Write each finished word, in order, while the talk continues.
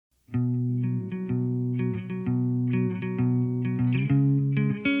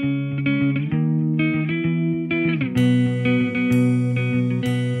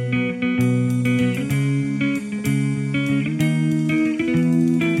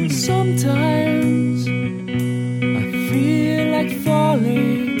Sometimes I feel like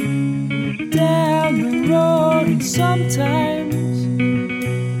falling down the road, and sometimes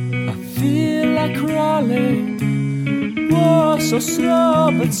I feel like crawling. Whoa, so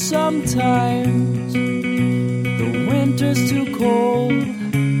slow, but sometimes the winter's too cold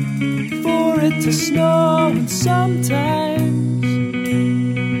for it to snow, and sometimes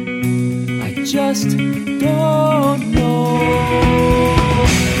I just don't know.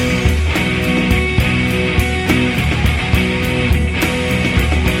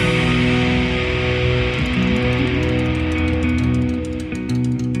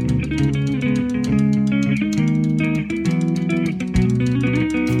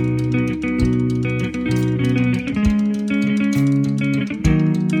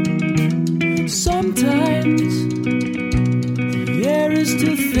 Sometimes the air is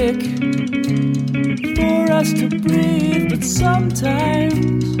too thick for us to breathe, but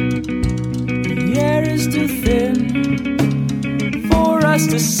sometimes the air is too thin for us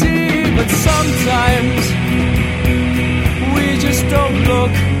to see. But sometimes we just don't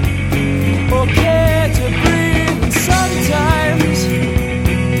look or care to breathe, and sometimes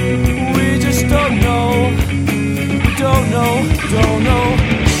we just don't know, don't know, don't know.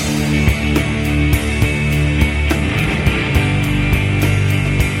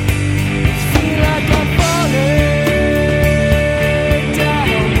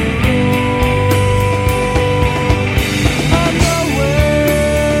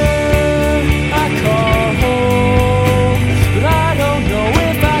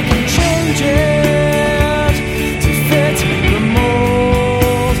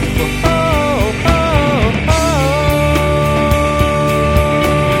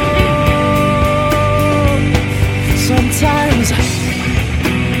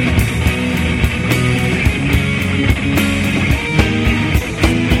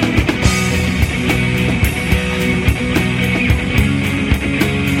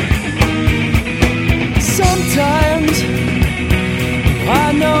 Sometimes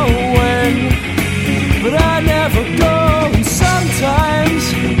I know when, but I never go. And sometimes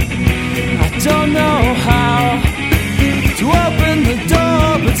I don't know how to open the door.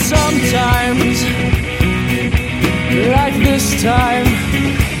 But sometimes, like this time,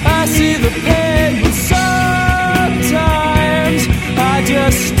 I see the pain. But sometimes I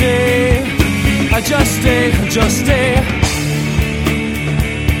just stay, I just stay, I just stay.